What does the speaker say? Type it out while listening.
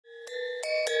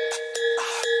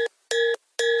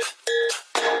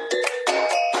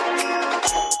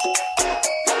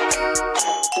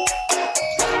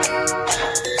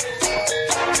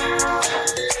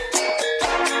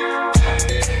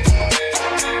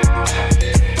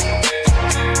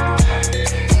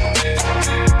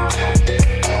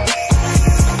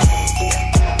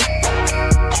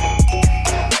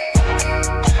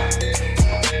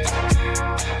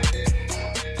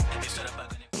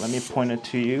turn it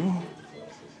to you.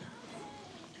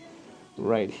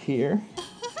 Right here.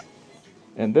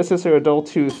 And this is her adult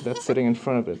tooth that's sitting in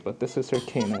front of it, but this is her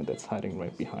canine that's hiding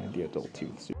right behind the adult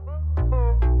tooth.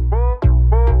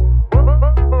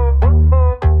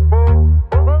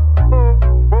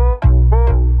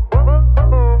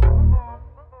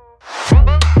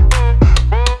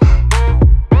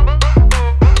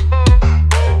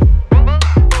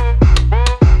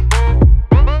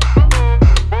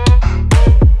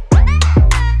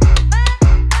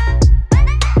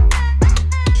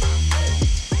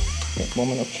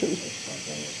 Moment of truth.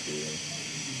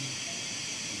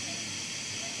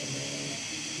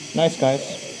 Nice,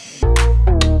 guys.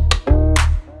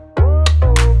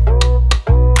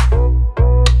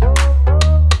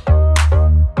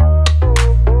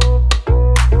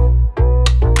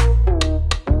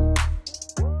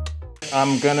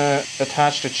 I'm gonna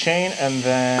attach the chain and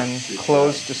then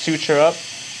close the suture up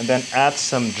and then add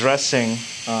some dressing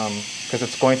because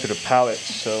it's going through the palate.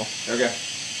 So okay.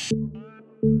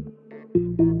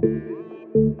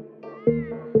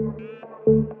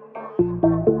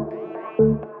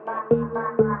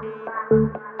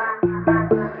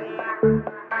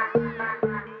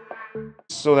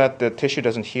 So that the tissue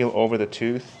doesn't heal over the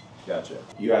tooth. Gotcha.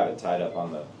 You have it tied up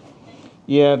on the...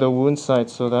 Yeah, the wound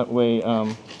site, so that way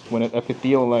when it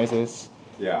epithelializes,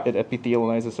 yeah, it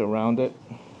epithelializes around it.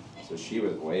 So she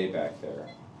was way back there.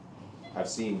 I've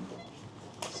seen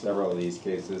several of these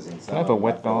cases, and some I have a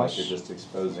wet gauze. Like you're just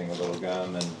exposing a little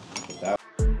gum, and that.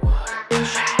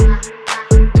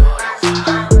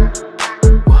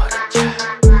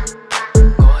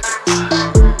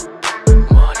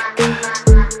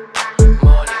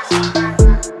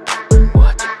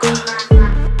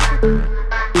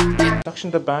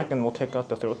 Suction the back, and we'll take out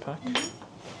the throat pack.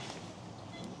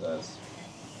 That's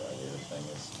right here. Thing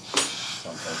is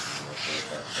something with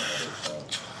the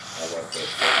I like the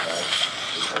throat pack.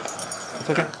 It's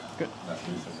okay. Good.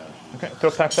 Okay,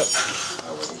 throat pack's up.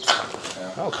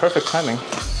 Oh, perfect timing.